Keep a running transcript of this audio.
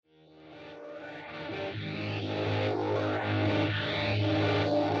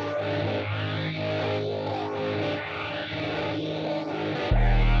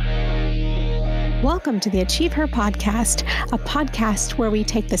Welcome to the Achieve Her podcast, a podcast where we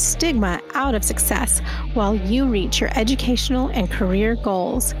take the stigma out of success while you reach your educational and career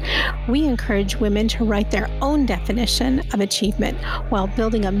goals. We encourage women to write their own definition of achievement while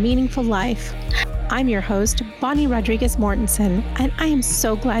building a meaningful life. I'm your host, Bonnie Rodriguez Mortensen, and I am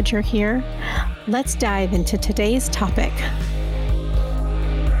so glad you're here. Let's dive into today's topic.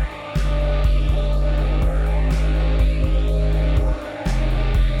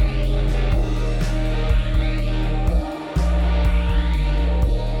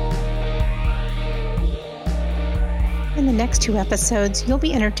 In the next two episodes, you'll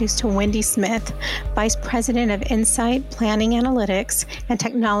be introduced to Wendy Smith, Vice President of Insight, Planning Analytics, and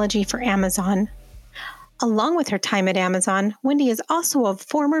Technology for Amazon. Along with her time at Amazon, Wendy is also a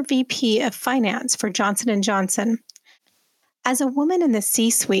former VP of Finance for Johnson & Johnson. As a woman in the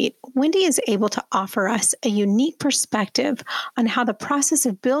C-suite, Wendy is able to offer us a unique perspective on how the process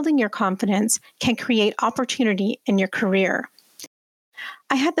of building your confidence can create opportunity in your career.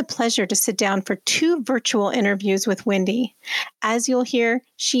 I had the pleasure to sit down for two virtual interviews with Wendy. As you'll hear,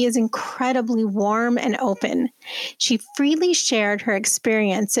 she is incredibly warm and open. She freely shared her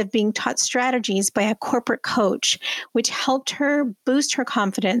experience of being taught strategies by a corporate coach, which helped her boost her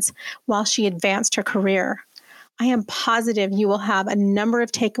confidence while she advanced her career. I am positive you will have a number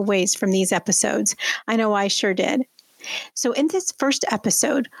of takeaways from these episodes. I know I sure did. So in this first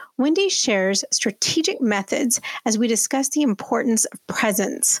episode, Wendy shares strategic methods as we discuss the importance of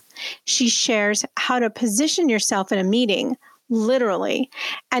presence. She shares how to position yourself in a meeting, literally,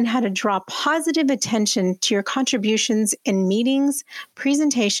 and how to draw positive attention to your contributions in meetings,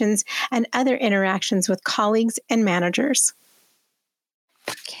 presentations, and other interactions with colleagues and managers.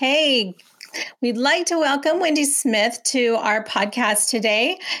 Okay. We'd like to welcome Wendy Smith to our podcast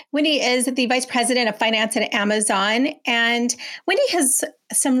today. Wendy is the Vice President of Finance at Amazon, and Wendy has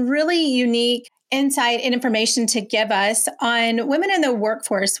some really unique insight and information to give us on women in the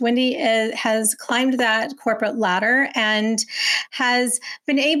workforce. Wendy has climbed that corporate ladder and has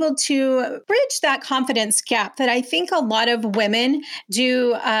been able to bridge that confidence gap that I think a lot of women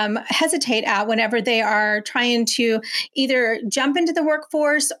do hesitate at whenever they are trying to either jump into the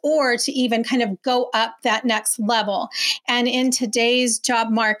workforce or to even kind of go up that next level. And in today's job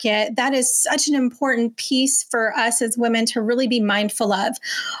market, that is such an important piece for us as women to really be mindful of.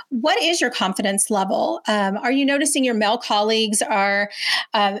 What is your confidence level? Are you noticing your male colleagues are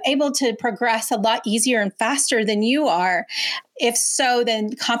able to progress a lot easier and faster than you are? If so,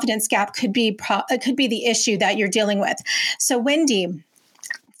 then confidence gap could be the issue that you're dealing with. So, Wendy,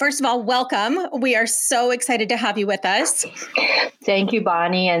 first of all, welcome. We are so excited to have you with us. Thank you,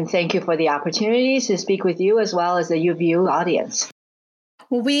 Bonnie, and thank you for the opportunity to speak with you as well as the UVU audience.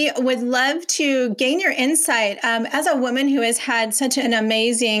 We would love to gain your insight as a woman who has had such an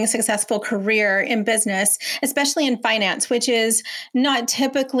amazing, successful career in business, especially in finance, which is not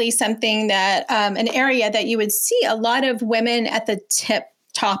typically something that an area that you would see a lot of women at the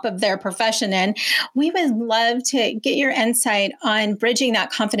top of their profession in. We would love to get your insight on bridging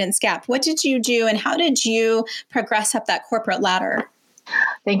that confidence gap. What did you do and how did you progress up that corporate ladder?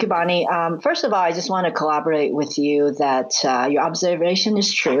 Thank you, Bonnie. First of all, I just want to collaborate with you that your observation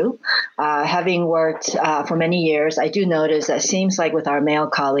is true. Having worked for many years, I do notice that it seems like with our male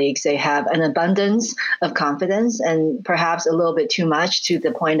colleagues, they have an abundance of confidence and perhaps a little bit too much to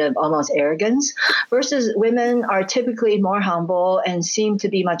the point of almost arrogance, versus women are typically more humble and seem to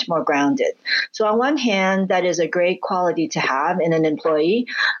be much more grounded. So on one hand, that is a great quality to have in an employee.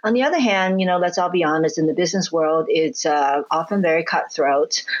 On the other hand, let's all be honest, in the business world, it's often very cutthroat.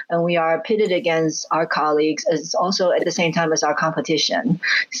 And we are pitted against our colleagues as also at the same time as our competition.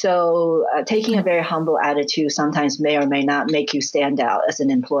 So taking a very humble attitude sometimes may or may not make you stand out as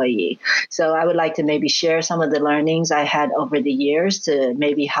an employee. So I would like to maybe share some of the learnings I had over the years to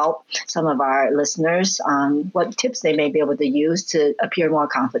maybe help some of our listeners on what tips they may be able to use to appear more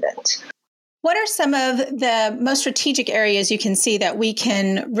confident. What are some of the most strategic areas you can see that we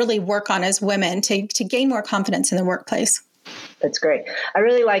can really work on as women to gain more confidence in the workplace? That's great. I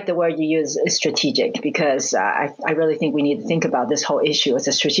really like the word you use, strategic, because I really think we need to think about this whole issue as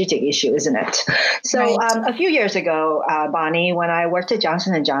a strategic issue, isn't it? So right. A few years ago, Bonnie, when I worked at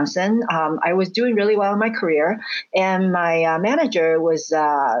Johnson & Johnson, I was doing really well in my career, and my manager was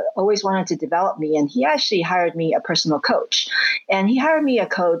always wanted to develop me, and he actually hired me a personal coach. And he hired me a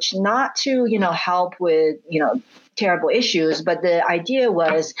coach not to, help with, terrible issues. But the idea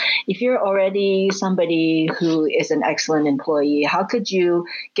was, if you're already somebody who is an excellent employee, how could you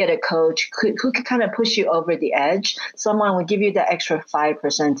get a coach who could kind of push you over the edge? Someone would give you the extra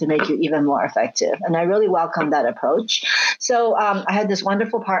 5% to make you even more effective. And I really welcome that approach. So I had this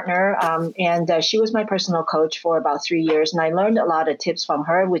wonderful partner, and she was my personal coach for about 3 years. And I learned a lot of tips from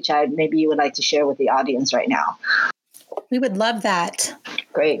her, which I maybe would like to share with the audience right now. We would love that.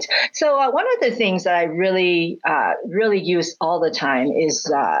 Great. So one of the things that I really use all the time is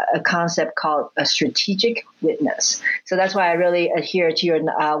a concept called a strategic witness. So that's why I really adhere to your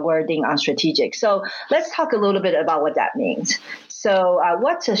wording on strategic. So let's talk a little bit about what that means. So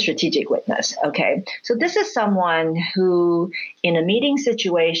what's a strategic witness? Okay, so this is someone who in a meeting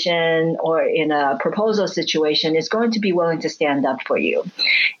situation or in a proposal situation is going to be willing to stand up for you.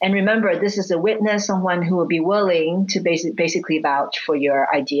 And remember, this is a witness, someone who will be willing to basically vouch for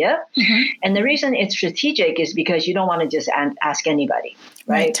your idea. Mm-hmm. And the reason it's strategic is because you don't want to just ask anybody.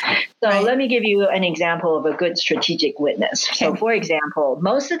 Right. So let me give you an example of a good strategic witness. Okay. So for example,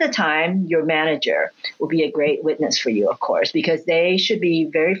 most of the time, your manager will be a great witness for you, of course, because they should be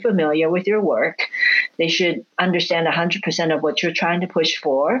very familiar with your work. They should understand 100% of what you're trying to push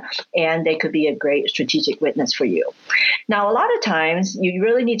for, and they could be a great strategic witness for you. Now, a lot of times you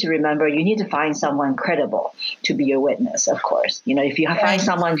really need to remember, you need to find someone credible to be your witness, of course. You know, if you find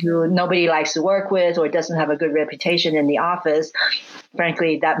someone who nobody likes to work with or doesn't have a good reputation in the office,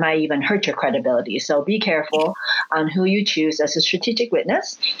 frankly, that might even hurt your credibility. So be careful on who you choose as a strategic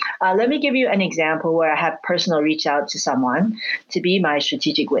witness. Let me give you an example where I have personally reached out to someone to be my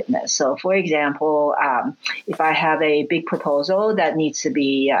strategic witness. So for example, if I have a big proposal that needs to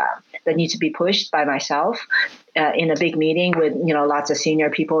be pushed by myself in a big meeting with lots of senior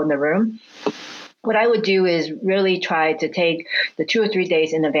people in the room, what I would do is really try to take the 2 or 3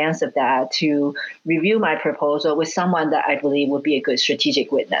 days in advance of that to review my proposal with someone that I believe would be a good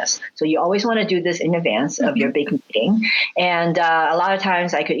strategic witness. So you always want to do this in advance of your big meeting. And a lot of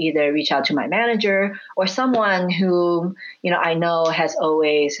times I could either reach out to my manager or someone who, I know has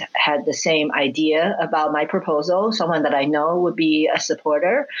always had the same idea about my proposal, someone that I know would be a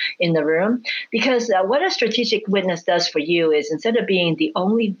supporter in the room. Because what a strategic witness does for you is, instead of being the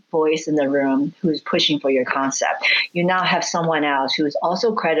only voice in the room who's pushing for your concept, you now have someone else who is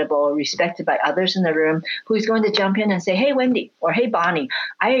also credible, respected by others in the room, who's going to jump in and say, hey, Wendy, or hey, Bonnie,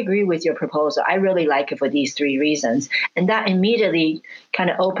 I agree with your proposal. I really like it for these 3 reasons. And that immediately kind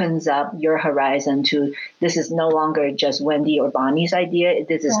of opens up your horizon to, this is no longer just Wendy or Bonnie's idea.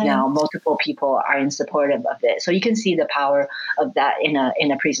 This is now multiple people are in support of it. So you can see the power of that in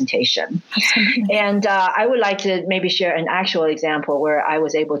a presentation. And I would like to maybe share an actual example where I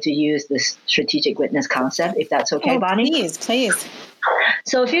was able to use this strategic witness concept, if that's okay, Bonnie. Please.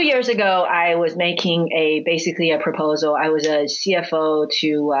 So a few years ago, I was making basically a proposal. I was a CFO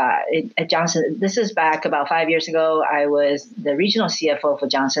at Johnson. This is back about 5 years ago. I was the regional CFO for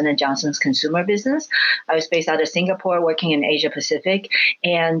Johnson & Johnson's consumer business. I was based out of Singapore, working in Asia Pacific,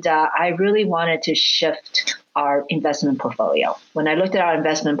 and I really wanted to shift our investment portfolio. When I looked at our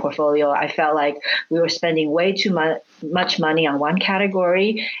investment portfolio, I felt like we were spending way too much money on one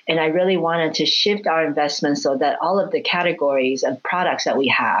category, and I really wanted to shift our investments so that all of the categories and products that we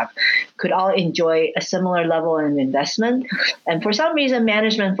have could all enjoy a similar level of investment. And for some reason,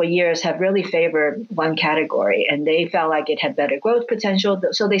 management for years have really favored one category, and they felt like it had better growth potential,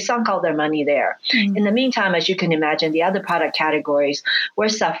 so they sunk all their money there. Mm-hmm. In the meantime, as you can imagine, the other product categories were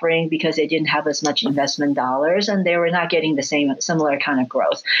suffering because they didn't have as much investment dollars, and they were not getting the similar kind of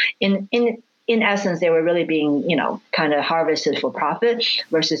growth. In essence, they were really being, kind of harvested for profit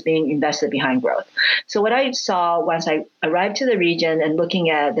versus being invested behind growth. So what I saw once I arrived to the region and looking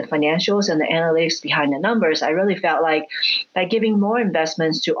at the financials and the analytics behind the numbers, I really felt like by giving more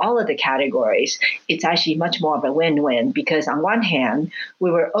investments to all of the categories, it's actually much more of a win-win, because on one hand,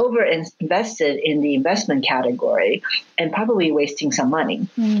 we were over invested in the investment category and probably wasting some money.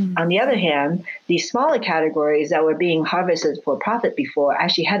 Mm. On the other hand, these smaller categories that were being harvested for profit before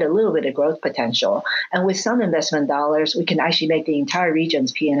actually had a little bit of growth potential. And with some investment dollars, we can actually make the entire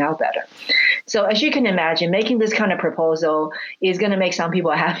region's P&L better. So as you can imagine, making this kind of proposal is going to make some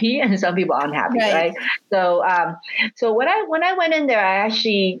people happy and some people unhappy, right? So when I went in there, I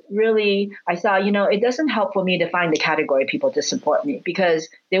actually I thought, it doesn't help for me to find the category people to support me, because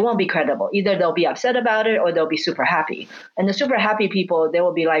they won't be credible. Either they'll be upset about it or they'll be super happy. And the super happy people, they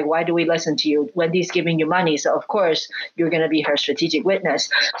will be like, why do we listen to you? Wendy's giving you money, so of course you're going to be her strategic witness.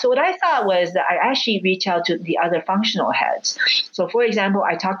 So what I thought was, was that I actually reach out to the other functional heads. So for example,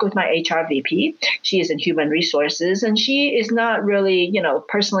 I talk with my HR VP. She is in human resources, and she is not really,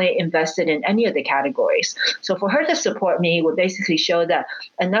 personally invested in any of the categories. So for her to support me would basically show that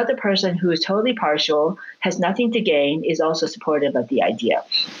another person who is totally partial, has nothing to gain, is also supportive of the idea.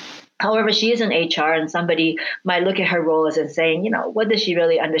 However, she is in HR, and somebody might look at her role as in saying, what does she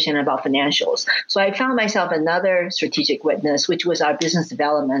really understand about financials? So I found myself another strategic witness, which was our business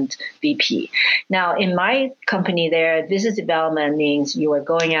development VP. Now, in my company there, business development means you are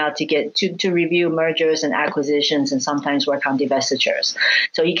going out to get to review mergers and acquisitions and sometimes work on divestitures.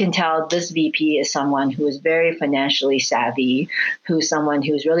 So you can tell this VP is someone who is very financially savvy, who's someone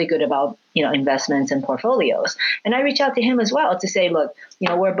who's really good about investments and portfolios. And I reach out to him as well to say, look,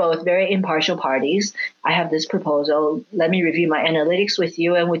 we're both very impartial parties. I have this proposal. Let me review my analytics with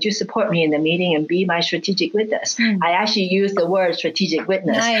you. And would you support me in the meeting and be my strategic witness? I actually used the word strategic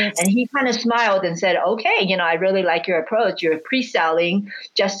witness. Nice. And he kind of smiled and said, okay, I really like your approach. You're pre-selling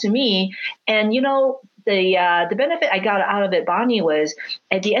just to me. And, the benefit I got out of it, Bonnie, was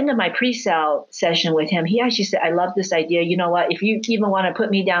at the end of my pre-sale session with him, he actually said, I love this idea. You know what? If you even want to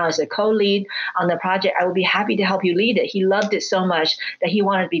put me down as a co-lead on the project, I would be happy to help you lead it. He loved it so much that he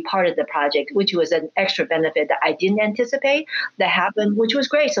wanted to be part of the project, which was an extra benefit that I didn't anticipate that happened, which was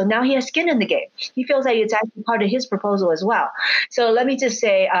great. So now he has skin in the game. He feels like it's actually part of his proposal as well. So let me just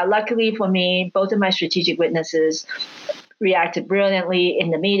say, luckily for me, both of my strategic witnesses reacted brilliantly in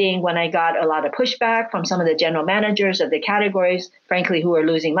the meeting. When I got a lot of pushback from some of the general managers of the categories, frankly, who were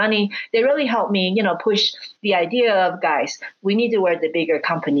losing money, they really helped me, push the idea of, guys, we need to wear the bigger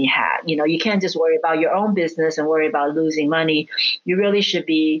company hat. You can't just worry about your own business and worry about losing money. You really should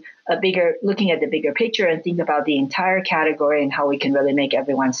be looking at the bigger picture and think about the entire category and how we can really make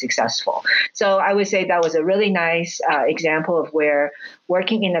everyone successful. So I would say that was a really nice example of where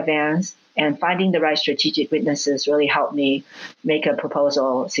working in advance and finding the right strategic witnesses really helped me make a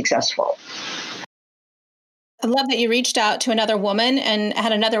proposal successful. I love that you reached out to another woman and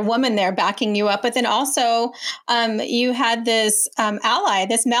had another woman there backing you up. But then also you had this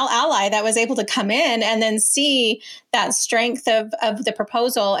this male ally that was able to come in and then see that strength of the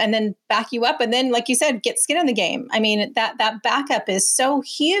proposal and then back you up. And then, like you said, get skin in the game. I mean, that backup is so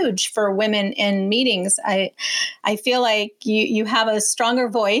huge for women in meetings. I feel like you have a stronger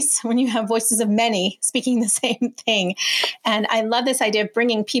voice when you have voices of many speaking the same thing. And I love this idea of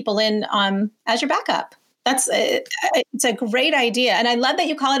bringing people in as your backup. It's a great idea. And I love that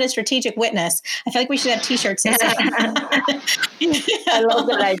you call it a strategic witness. I feel like we should have t-shirts that say. I love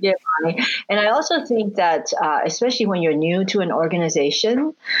that idea, Bonnie. And I also think that, especially when you're new to an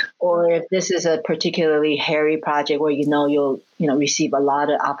organization, or if this is a particularly hairy project where you'll receive a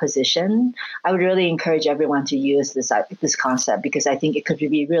lot of opposition, I would really encourage everyone to use this concept because I think it could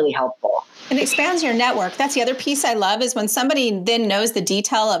be really helpful. It expands your network. That's the other piece I love is when somebody then knows the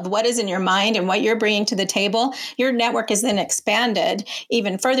detail of what is in your mind and what you're bringing to the table, your network is then expanded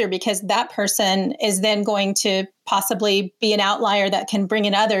even further because that person is then going to possibly be an outlier that can bring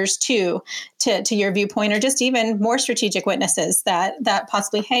in others to your viewpoint, or just even more strategic witnesses that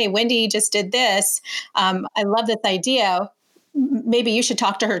possibly, hey, Wendy just did this. I love this idea. Maybe you should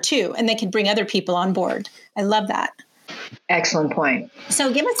talk to her too, and they can bring other people on board. I love that. Excellent point.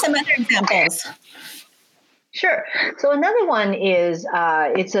 So give us some other examples. Sure. So another one is,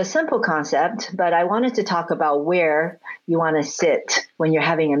 it's a simple concept, but I wanted to talk about where you want to sit when you're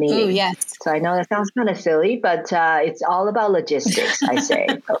having a meeting. Ooh, yes. So I know that sounds kind of silly, but it's all about logistics, I say.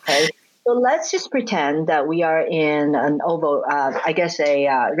 Okay. So let's just pretend that we are in an oval,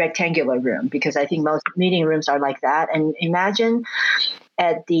 a rectangular room, because I think most meeting rooms are like that. And imagine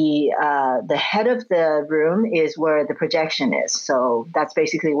at the head of the room is where the projection is. So that's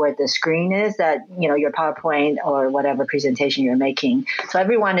basically where the screen is that, your PowerPoint or whatever presentation you're making. So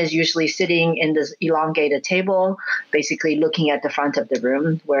everyone is usually sitting in this elongated table, basically looking at the front of the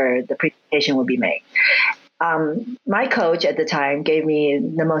room where the presentation will be made. My coach at the time gave me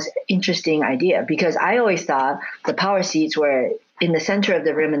the most interesting idea because I always thought the power seats were in the center of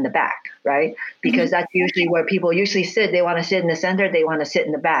the room in the back, right? Because that's usually where people usually sit. They want to sit in the center. They want to sit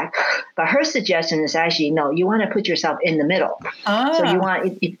in the back. But her suggestion is actually, no, you want to put yourself in the middle.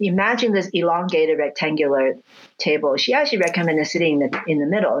 So you imagine this elongated rectangular table. She actually recommended sitting in the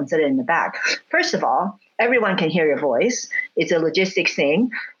middle instead of in the back. First of all, everyone can hear your voice. It's a logistics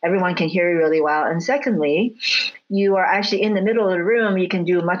thing. Everyone can hear you really well. And secondly, you are actually in the middle of the room. You can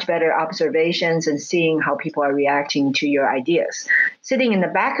do much better observations and seeing how people are reacting to your ideas. sitting in the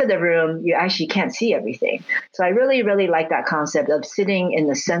back of the room, you actually can't see everything. So I really, really like that concept of sitting in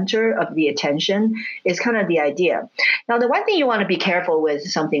the center of the attention is kind of the idea. Now, the one thing you want to be careful with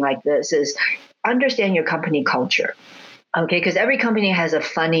something like this is understand your company culture. Okay, because every company has a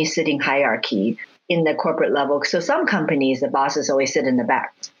funny sitting hierarchy in the corporate level. So some companies, the bosses always sit in the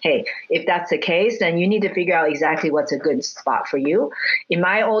back. Hey, if that's the case, then you need to figure out exactly what's a good spot for you. In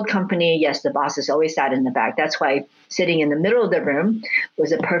my old company, yes, the bosses always sat in the back. That's why sitting in the middle of the room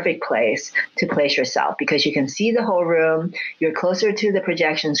was a perfect place to place yourself, because you can see the whole room. You're closer to the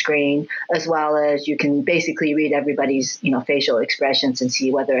projection screen, as well as you can basically read everybody's, facial expressions and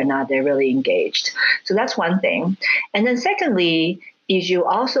see whether or not they're really engaged. So that's one thing. And then secondly, is you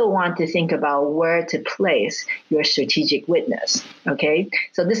also want to think about where to place your strategic witness. Okay,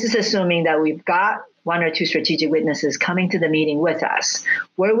 so this is assuming that we've got one or two strategic witnesses coming to the meeting with us.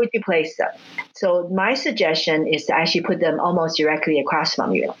 Where would you place them? So my suggestion is to actually put them almost directly across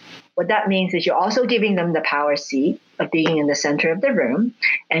from you. What that means is you're also giving them the power seat of being in the center of the room,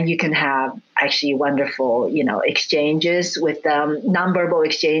 and you can have actually wonderful, exchanges with them, nonverbal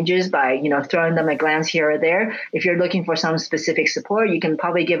exchanges by, throwing them a glance here or there. If you're looking for some specific support, you can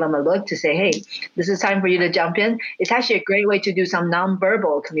probably give them a look to say, hey, this is time for you to jump in. It's actually a great way to do some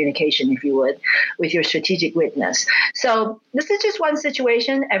nonverbal communication, if you would, with your strategic witness. So this is just one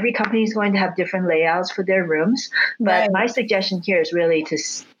situation. Every company is going to have different layouts for their rooms. But Right. My suggestion here is really to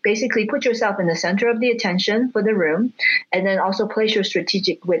basically put yourself in the center of the attention for the room, and then also place your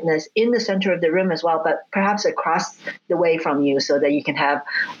strategic witness in the center of the room as well, but perhaps across the way from you, so that you can have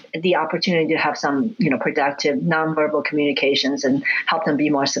the opportunity to have some, productive nonverbal communications and help them be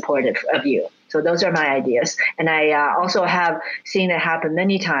more supportive of you. So those are my ideas. And I also have seen it happen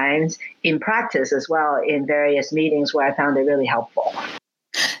many times in practice as well, in various meetings where I found it really helpful.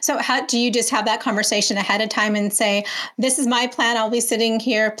 So how do you just have that conversation ahead of time and say, this is my plan, I'll be sitting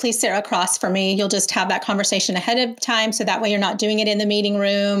here, please sit across from me? You'll just have that conversation ahead of time, so that way you're not doing it in the meeting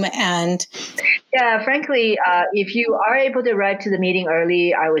room. And yeah, frankly, if you are able to arrive to the meeting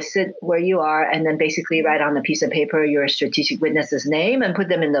early, I would sit where you are and then basically write on a piece of paper your strategic witness's name and put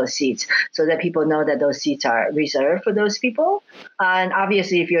them in those seats, so that people know that those seats are reserved for those people. And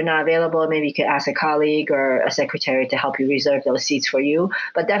obviously, if you're not available, maybe you could ask a colleague or a secretary to help you reserve those seats for you.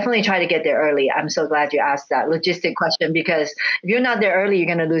 But definitely try to get there early. I'm so glad you asked that logistic question, because if you're not there early, you're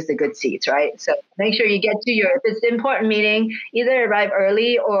going to lose the good seats, right? So make sure you get to if it's an important meeting, either arrive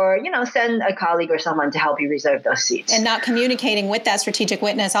early or, send a colleague or someone to help you reserve those seats. And not communicating with that strategic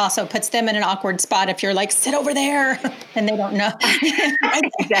witness also puts them in an awkward spot if you're like, sit over there, and they don't know.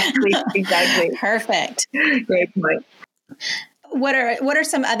 Exactly. Perfect. Great point. What are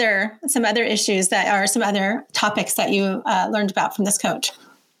some other issues that are some other topics that you learned about from this coach?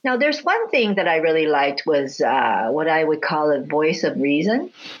 Now, there's one thing that I really liked was what I would call a voice of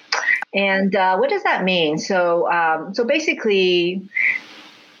reason. And what does that mean? So basically,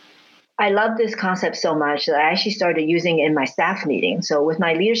 I love this concept so much that I actually started using it in my staff meeting. So with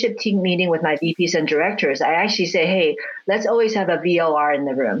my leadership team meeting with my VPs and directors, I actually say, hey, let's always have a VOR in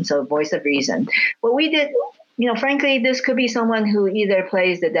the room. So voice of reason. What we did, frankly, this could be someone who either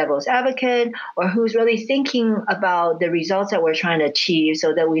plays the devil's advocate or who's really thinking about the results that we're trying to achieve,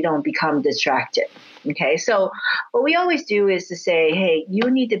 so that we don't become distracted. Okay, so what we always do is to say, hey,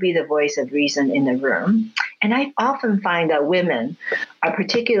 you need to be the voice of reason in the room. And I often find that women are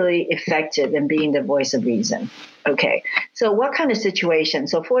particularly effective in being the voice of reason. Okay, so what kind of situation?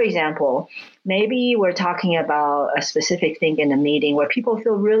 So for example, maybe we're talking about a specific thing in a meeting where people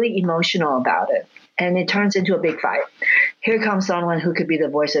feel really emotional about it, and it turns into a big fight. Here comes someone who could be the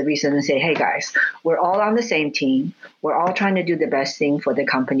voice of reason and say, hey guys, we're all on the same team. We're all trying to do the best thing for the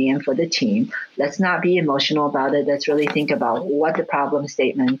company and for the team. Let's not be emotional about it. Let's really think about what the problem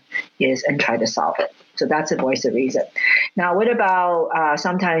statement is and try to solve it. So that's a voice of reason. Now, what about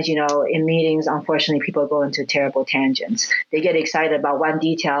sometimes, in meetings, unfortunately, people go into terrible tangents. They get excited about one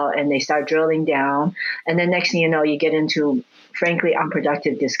detail and they start drilling down. And then next thing you know, you get into frankly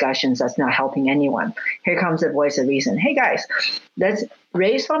unproductive discussions that's not helping anyone. Here comes the voice of reason. Hey guys, let's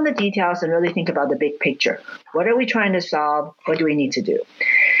raise from the details and really think about the big picture. What are we trying to solve? What do we need to do?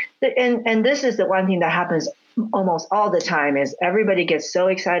 And this is the one thing that happens almost all the time, is everybody gets so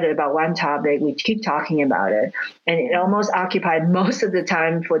excited about one topic. We keep talking about it, and it almost occupied most of the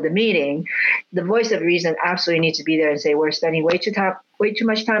time for the meeting. The voice of reason absolutely needs to be there and say, we're spending way too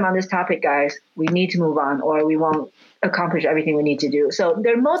much time on this topic, guys. We need to move on, or we won't accomplish everything we need to do. So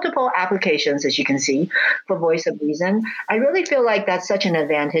there are multiple applications, as you can see, for voice of reason. I really feel like that's such an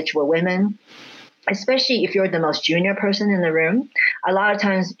advantage for women, especially if you're the most junior person in the room. A lot of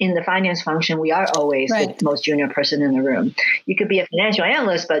times in the finance function, we are always the most junior person in the room. You could be a financial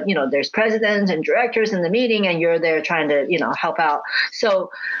analyst, but there's presidents and directors in the meeting, and you're there trying to help out.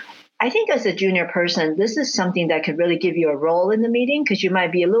 So I think as a junior person, this is something that could really give you a role in the meeting, because you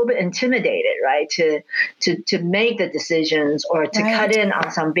might be a little bit intimidated, right, to make the decisions or to cut in on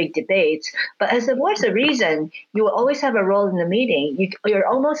some big debates. But as a voice of reason, you will always have a role in the meeting. You're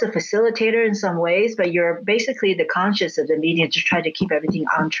almost a facilitator in some ways, but you're basically the conscience of the meeting to try to keep everything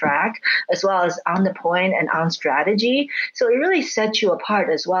on track, as well as on the point and on strategy. So it really sets you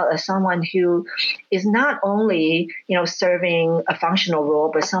apart as well as someone who is not only, serving a functional role,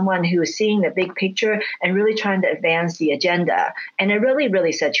 but someone who is seeing the big picture and really trying to advance the agenda. And it really,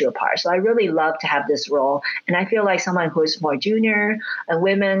 really sets you apart. So I really love to have this role. And I feel like someone who is more junior, and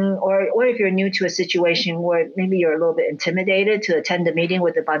women, or if you're new to a situation where maybe you're a little bit intimidated to attend a meeting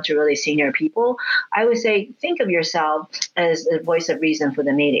with a bunch of really senior people, I would say think of yourself as a voice of reason for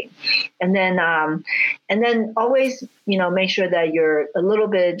the meeting. And then always, make sure that you're a little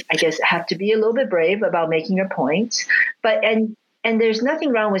bit, I guess, have to be a little bit brave about making your points. And there's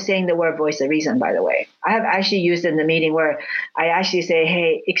nothing wrong with saying the word voice of reason, by the way. I have actually used it in the meeting where I actually say,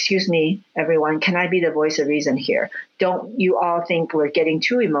 hey, excuse me, everyone, can I be the voice of reason here? Don't you all think we're getting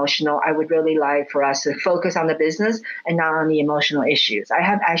too emotional? I would really like for us to focus on the business and not on the emotional issues. I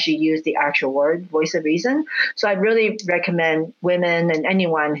have actually used the actual word voice of reason. So I really recommend women and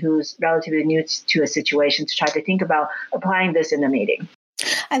anyone who's relatively new to a situation to try to think about applying this in a meeting.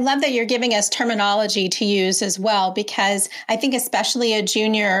 I love that you're giving us terminology to use as well, because I think especially a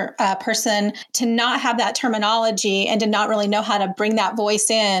junior person, to not have that terminology and to not really know how to bring that voice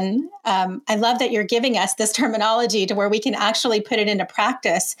in. I love that you're giving us this terminology to where we can actually put it into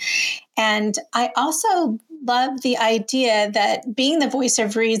practice. And I also love the idea that being the voice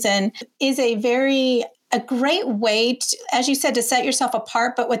of reason is a great way, to, as you said, to set yourself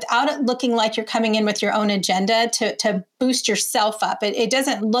apart, but without it looking like you're coming in with your own agenda to boost yourself up. It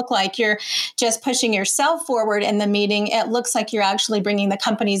doesn't look like you're just pushing yourself forward in the meeting. It looks like you're actually bringing the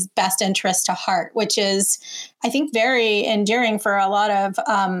company's best interest to heart, which is, I think, very endearing for a lot of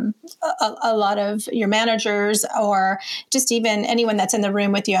your managers, or just even anyone that's in the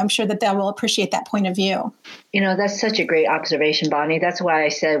room with you. I'm sure that they will appreciate that point of view. That's such a great observation, Bonnie. That's why I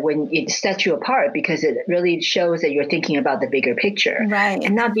said when it sets you apart, because it really shows that you're thinking about the bigger picture, right,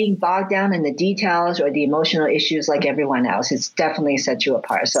 and not being bogged down in the details or the emotional issues like everyone else. It's definitely sets you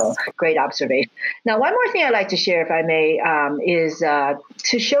apart. So great observation. Now, one more thing I'd like to share, if I may, is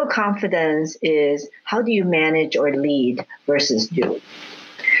to show confidence is how do you manage or lead versus do.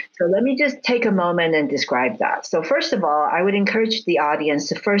 So let me just take a moment and describe that. So first of all, I would encourage the audience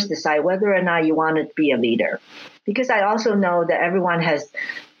to first decide whether or not you want to be a leader, because I also know that everyone has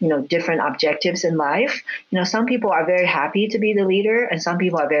different objectives in life. Some people are very happy to be the leader, and some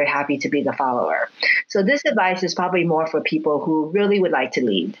people are very happy to be the follower. So this advice is probably more for people who really would like to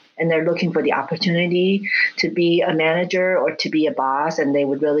lead, and they're looking for the opportunity to be a manager or to be a boss, and they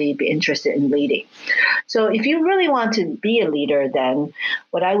would really be interested in leading. So if you really want to be a leader, then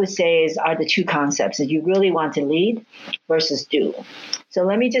what I would say are the two concepts that you really want to lead versus do. So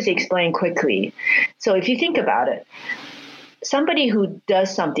let me just explain quickly. So if you think about it, somebody who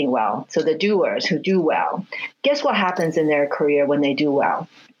does something well, so the doers who do well, guess what happens in their career when they do well?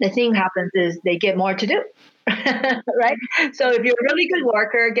 The thing happens is they get more to do, right? So if you're a really good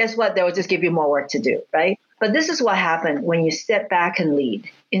worker, guess what? They will just give you more work to do, right? But this is what happened when you step back and lead.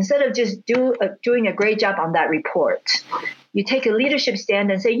 Instead of just doing a great job on that report, you take a leadership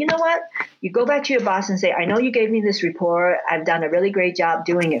stand and say, you know what? You go back to your boss and say, I know you gave me this report. I've done a really great job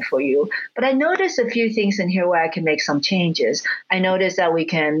doing it for you. But I noticed a few things in here where I can make some changes. I noticed that we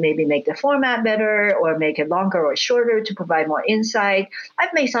can maybe make the format better or make it longer or shorter to provide more insight.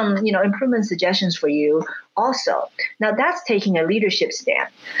 I've made some, improvement suggestions for you also. Now that's taking a leadership stand.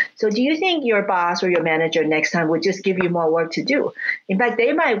 So do you think your boss or your manager next time would just give you more work to do? In fact,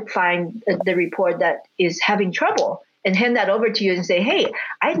 they might find the report that is having trouble and hand that over to you and say, hey,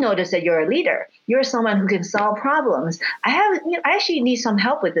 I noticed that you're a leader. You're someone who can solve problems. I actually need some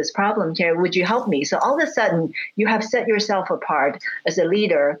help with this problem here. Would you help me? So all of a sudden, you have set yourself apart as a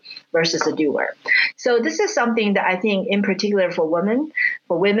leader versus a doer. So this is something that I think in particular for women,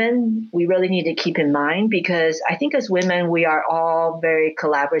 we really need to keep in mind, because I think as women, we are all very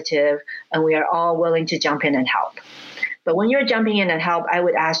collaborative and we are all willing to jump in and help. But when you're jumping in and help, I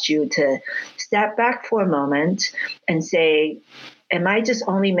would ask you to step back for a moment and say, am I just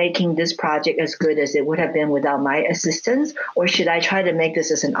only making this project as good as it would have been without my assistance? Or should I try to make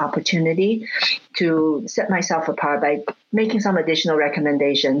this as an opportunity to set myself apart by making some additional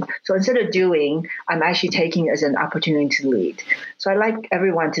recommendations. So instead of doing, I'm actually taking it as an opportunity to lead. So I like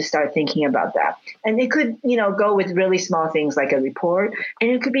everyone to start thinking about that. And it could, go with really small things like a report.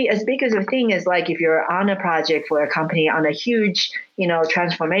 And it could be as big as a thing as like if you're on a project for a company on a huge,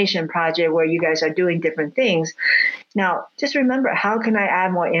 transformation project where you guys are doing different things. Now, just remember, how can I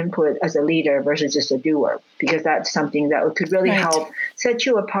add more input as a leader versus just a doer? Because that's something that could really help set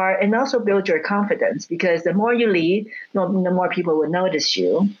you apart and also build your confidence. Because the more you lead, the more people will notice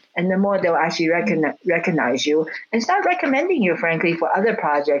you. And the more they'll actually recognize you and start recommending you, frankly, for other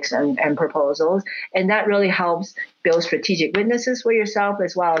projects and proposals. And that really helps build strategic witnesses for yourself,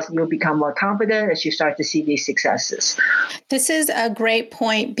 as well as you'll become more confident as you start to see these successes. This is a great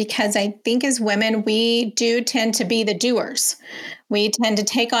point, because I think as women, we do tend to be the doers. We tend to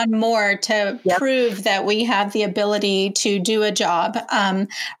take on more to prove that we have the ability to do a job,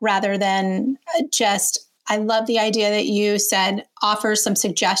 rather than just, I love the idea that you said, offer some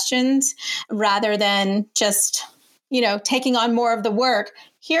suggestions rather than just, taking on more of the work.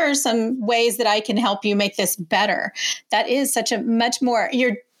 Here are some ways that I can help you make this better. That is such a much more,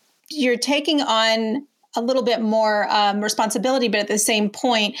 you're taking on a little bit more responsibility, but at the same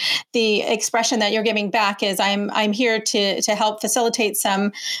point, the expression that you're giving back is I'm here to help facilitate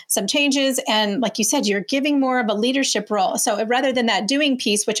some changes. And like you said, you're giving more of a leadership role. So rather than that doing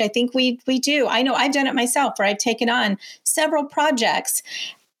piece, which I think we do, I know I've done it myself, where I've taken on several projects.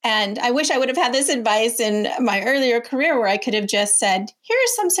 And I wish I would have had this advice in my earlier career, where I could have just said, here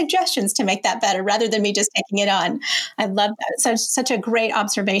are some suggestions to make that better, rather than me just taking it on. I love that. Such a great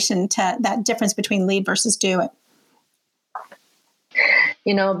observation to that difference between lead versus do it.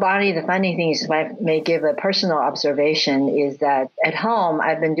 Bonnie, the funny thing is, if I may give a personal observation, is that at home,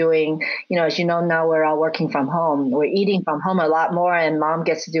 I've been doing, as you know, now we're all working from home. We're eating from home a lot more, and mom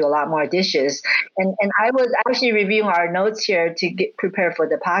gets to do a lot more dishes. And I was actually reviewing our notes here to get prepared for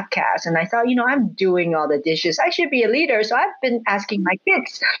the podcast. And I thought, I'm doing all the dishes. I should be a leader. So I've been asking my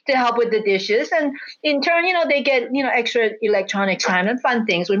kids to help with the dishes. And in turn, they get, extra electronic time and fun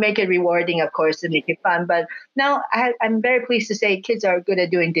things. We make it rewarding, of course, to make it fun. But now I'm very pleased to say kids are good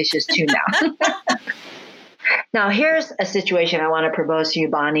at doing dishes too now. Now, here's a situation I want to propose to you,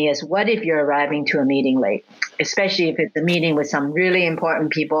 Bonnie, is what if you're arriving to a meeting late, especially if it's a meeting with some really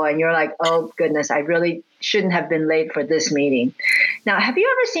important people and you're like, oh, goodness, I really shouldn't have been late for this meeting. Now, have you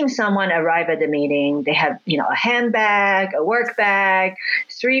ever seen someone arrive at the meeting? They have, a handbag, a work bag,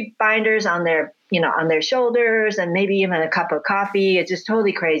 3 binders on their shoulders, and maybe even a cup of coffee. It's just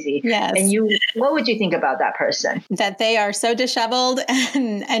totally crazy. Yes. And what would you think about that person? That they are so disheveled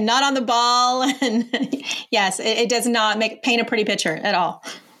and not on the ball. And yes, it does not paint a pretty picture at all.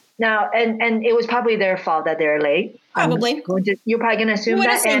 Now, and it was probably their fault that they're late. Probably. You're probably going to assume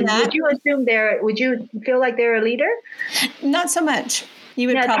that. And that. Would you feel like they're a leader? Not so much. You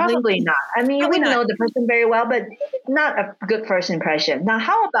would probably not. I mean, you wouldn't know the person very well, but not a good first impression. Now,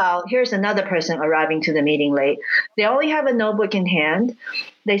 how about, here's another person arriving to the meeting late. They only have a notebook in hand.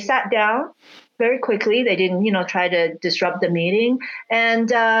 They sat down very quickly. They didn't, try to disrupt the meeting. And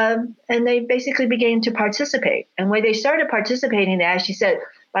they basically began to participate. And when they started participating, they actually said,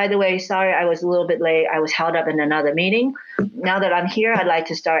 by the way, sorry, I was a little bit late. I was held up in another meeting. Now that I'm here, I'd like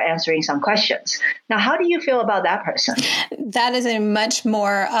to start answering some questions. Now, how do you feel about that person? That is a much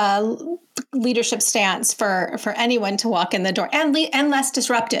more leadership stance for anyone to walk in the door, and less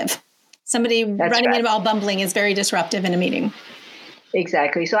disruptive. Somebody running in all bumbling is very disruptive in a meeting.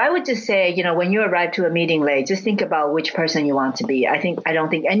 Exactly. So I would just say, when you arrive to a meeting late, just think about which person you want to be. I don't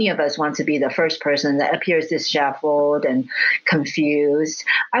think any of us want to be the first person that appears disheveled and confused.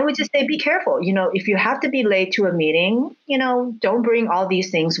 I would just say, be careful. If you have to be late to a meeting, don't bring all these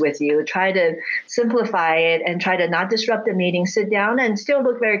things with you. Try to simplify it and try to not disrupt the meeting. Sit down and still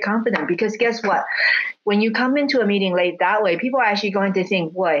look very confident, because guess what? When you come into a meeting late that way, people are actually going to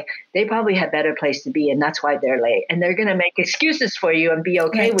think, boy, they probably had a better place to be, and that's why they're late. And they're going to make excuses for you and be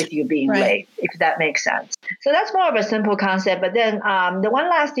okay with you being late, if that makes sense. So that's more of a simple concept. But then the one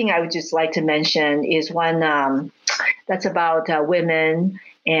last thing I would just like to mention is one that's about women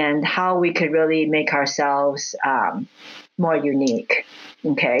and how we could really make ourselves more unique.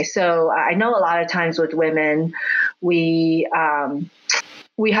 Okay, so I know a lot of times with women, we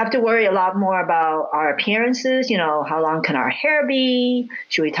have to worry a lot more about our appearances. How long can our hair be?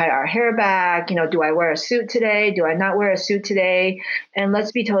 Should we tie our hair back? Do I wear a suit today? Do I not wear a suit today? And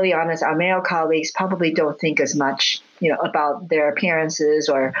let's be totally honest, our male colleagues probably don't think as much, about their appearances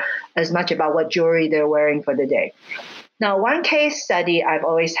or as much about what jewelry they're wearing for the day. Now, one case study I've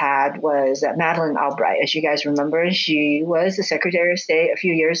always had was Madeleine Albright. As you guys remember, she was the Secretary of State a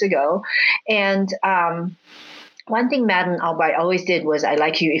few years ago. And one thing Madeleine Albright always did was, I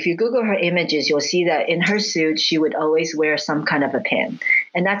like you. If you Google her images, you'll see that in her suit, she would always wear some kind of a pin.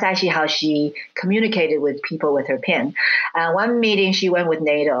 And that's actually how she communicated with people with her pin. One meeting she went with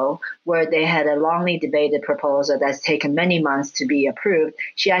NATO where they had a longly debated proposal that's taken many months to be approved.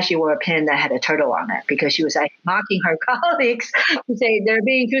 She actually wore a pin that had a turtle on it because she was actually mocking her colleagues to say they're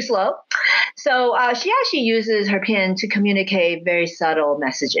being too slow. So she actually uses her pen to communicate very subtle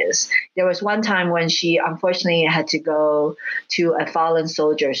messages. There was one time when she unfortunately had to go to a fallen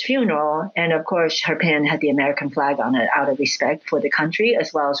soldier's funeral. And of course, her pen had the American flag on it out of respect for the country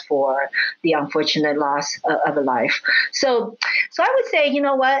as well as for the unfortunate loss of a life. So I would say, you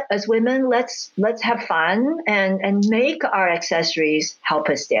know what, as women, let's have fun and make our accessories help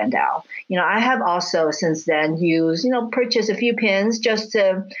us stand out. I have also since then used, purchase a few pins just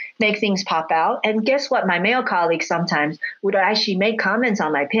to make things pop out. And guess what? My male colleagues sometimes would actually make comments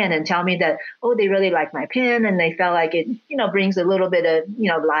on my pin and tell me that, oh, they really like my pin and they felt like it, brings a little bit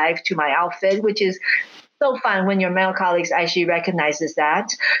of, life to my outfit, which is so fun when your male colleagues actually recognizes that.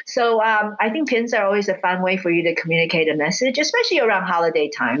 So I think pins are always a fun way for you to communicate a message, especially around holiday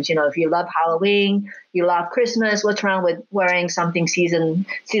times. If you love Halloween, you love Christmas, what's wrong with wearing something seasonal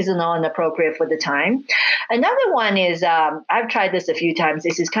and appropriate for the time? Another one is I've tried this a few times.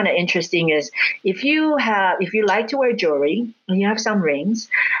 This is kind of interesting. Is if you like to wear jewelry and you have some rings,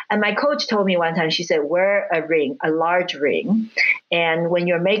 and my coach told me one time, she said, wear a ring, a large ring, and when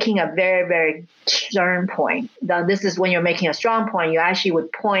you're making a very, very stern point, now this is when you're making a strong point, you actually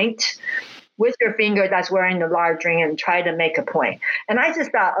would point with your finger that's wearing the large ring and try to make a point. And I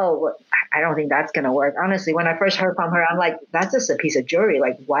just thought, oh, well, I don't think that's going to work. Honestly, when I first heard from her, I'm like, that's just a piece of jewelry.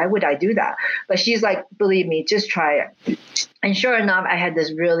 Like, why would I do that? But she's like, believe me, just try it. And sure enough, I had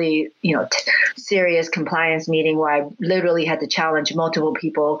this really, serious compliance meeting where I literally had to challenge multiple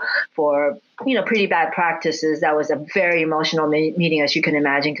people for, pretty bad practices. That was a very emotional meeting, as you can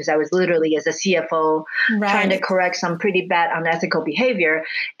imagine, because I was literally, as a CFO, trying to correct some pretty bad unethical behavior.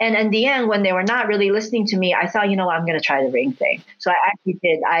 And in the end, when they were not really listening to me, I thought, I'm going to try the ring thing. So I actually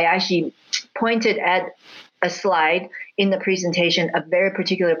did. I actually pointed at a slide in the presentation, a very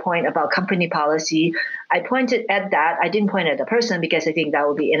particular point about company policy. I pointed at that. I didn't point at the person because I think that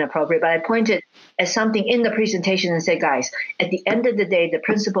would be inappropriate, but I pointed at something in the presentation and said, guys, at the end of the day, the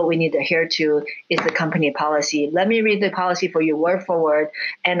principle we need to adhere to is the company policy. Let me read the policy for you word for word,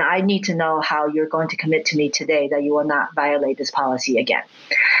 and I need to know how you're going to commit to me today that you will not violate this policy again.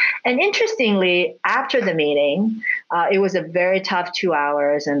 And interestingly, after the meeting, it was a very tough 2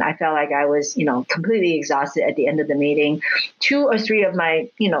 hours, and I felt like I was, completely exhausted at the end of the meeting. 2 or 3 of my,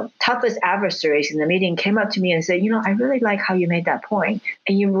 toughest adversaries in the meeting came up to me and said, I really like how you made that point,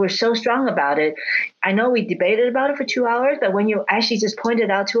 and you were so strong about it. I know we debated about it for 2 hours, but when you actually just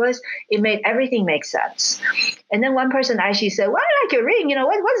pointed out to us, it made everything make sense. And then one person actually said, well, I like your ring.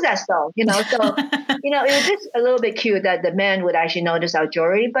 What is that stone? So, it was just a little bit cute that the men would actually notice our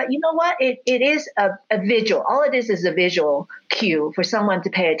jewelry. But you know what? It is a visual. All it is a visual cue for someone to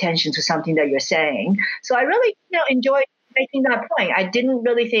pay attention to something that you're saying. So I really, enjoyed making that point. I didn't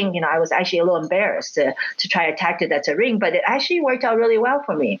really think, I was actually a little embarrassed to try a tactic that's a ring, but it actually worked out really well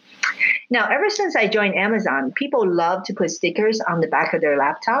for me. Now, ever since I joined Amazon, people love to put stickers on the back of their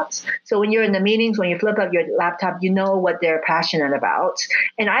laptops. So when you're in the meetings, when you flip up your laptop, you know what they're passionate about.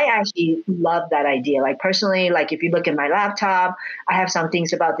 And I actually love that idea. Like personally, like if you look at my laptop, I have some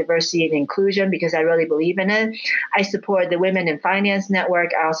things about diversity and inclusion because I really believe in it. I support the Women in Finance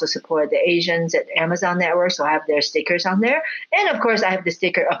Network. I also support the Asians at Amazon Network. So I have their stickers on there. And of course, I have the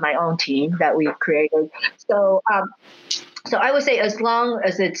sticker of my own team that we've created. So I would say as long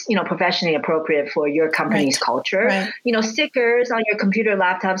as it's, professionally appropriate for your company's culture, stickers on your computer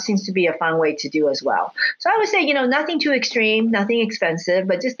laptop seems to be a fun way to do as well. So I would say, nothing too extreme, nothing expensive,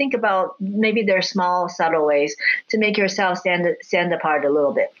 but just think about maybe there are small, subtle ways to make yourself stand apart a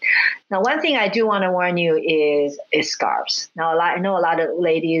little bit. Now, one thing I do want to warn you is scarves. Now, I know a lot of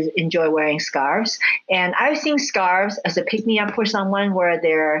ladies enjoy wearing scarves, and I've seen scarves as a pick-me-up for someone where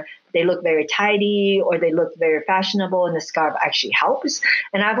they look very tidy or they look very fashionable and the scarf actually helps.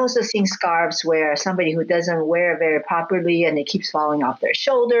 And I've also seen scarves where somebody who doesn't wear it very properly and it keeps falling off their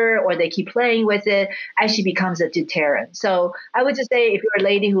shoulder or they keep playing with it actually becomes a deterrent. So I would just say if you're a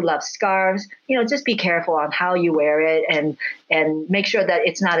lady who loves scarves, just be careful on how you wear it and make sure that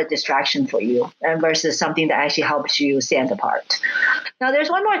it's not a distraction for you versus something that actually helps you stand apart. Now, there's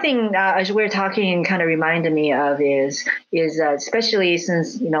one more thing as we're talking kind of reminded me of is especially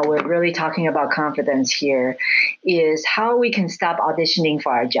since, we're really talking about confidence here, is how we can stop auditioning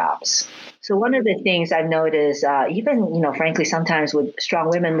for our jobs. So one of the things I've noticed, even, frankly, sometimes with strong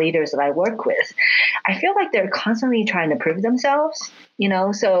women leaders that I work with, I feel like they're constantly trying to prove themselves.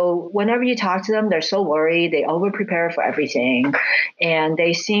 So whenever you talk to them, they're so worried. They over prepare for everything. And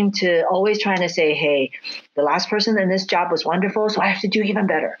they seem to always trying to say, hey, the last person in this job was wonderful, so I have to do even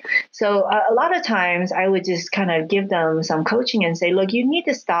better. So a lot of times I would just kind of give them some coaching and say, look, you need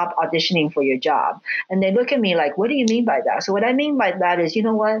to stop auditioning for your job. And they look at me like, what do you mean by that? So what I mean by that is, you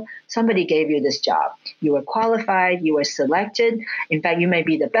know what? Somebody gave you this job. You were qualified. You were selected. In fact, you may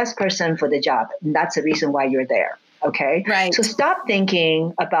be the best person for the job. And that's the reason why you're there. Okay. Right. So stop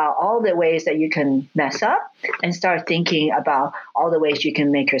thinking about all the ways that you can mess up and start thinking about all the ways you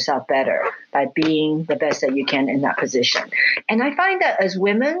can make yourself better by being the best that you can in that position. And I find that as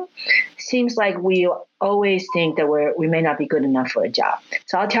women, seems like we always think that we may not be good enough for a job.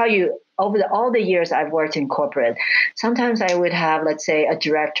 So I'll tell you, over all the years I've worked in corporate, sometimes I would have, let's say, a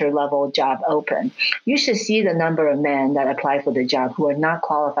director level job open. You should see the number of men that apply for the job who are not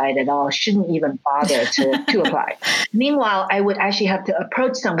qualified at all, shouldn't even bother to apply. Meanwhile, I would actually have to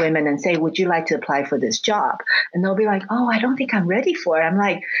approach some women and say, would you like to apply for this job? And they'll be like, oh, I don't think I'm ready for it. I'm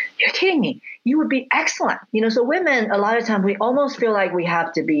like, you're kidding me. You would be excellent. So women, a lot of times we almost feel like we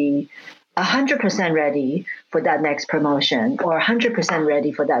have to be 100% ready for that next promotion or 100%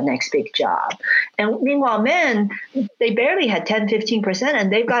 ready for that next big job. And meanwhile, men, they barely had 10, 15%, and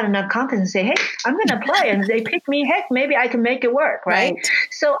they've got enough confidence to say, hey, I'm going to apply. And if they pick me, heck, maybe I can make it work, right?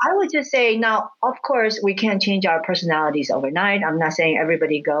 So I would just say, now, of course, we can't change our personalities overnight. I'm not saying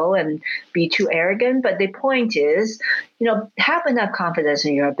everybody go and be too arrogant, but the point is, have enough confidence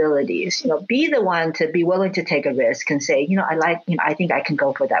in your abilities. Be the one to be willing to take a risk and say, I think I can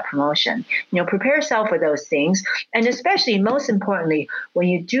go for that promotion. Prepare yourself for those things. And especially, most importantly, when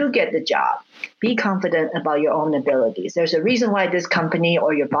you do get the job, be confident about your own abilities. There's a reason why this company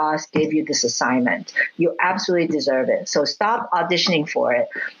or your boss gave you this assignment. You absolutely deserve it. So stop auditioning for it.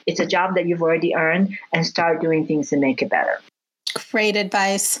 It's a job that you've already earned, and start doing things to make it better. Great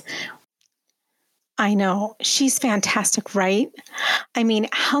advice. I know. She's fantastic, right? I mean,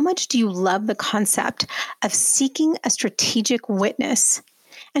 how much do you love the concept of seeking a strategic witness?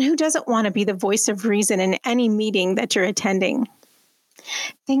 And who doesn't want to be the voice of reason in any meeting that you're attending?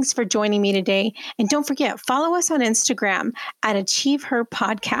 Thanks for joining me today. And don't forget, follow us on Instagram at Achieve Her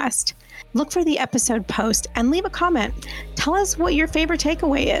Podcast. Look for the episode post and leave a comment. Tell us what your favorite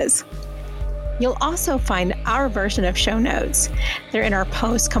takeaway is. You'll also find our version of show notes. They're in our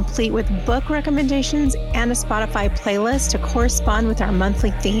post, complete with book recommendations and a Spotify playlist to correspond with our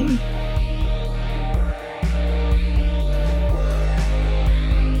monthly theme.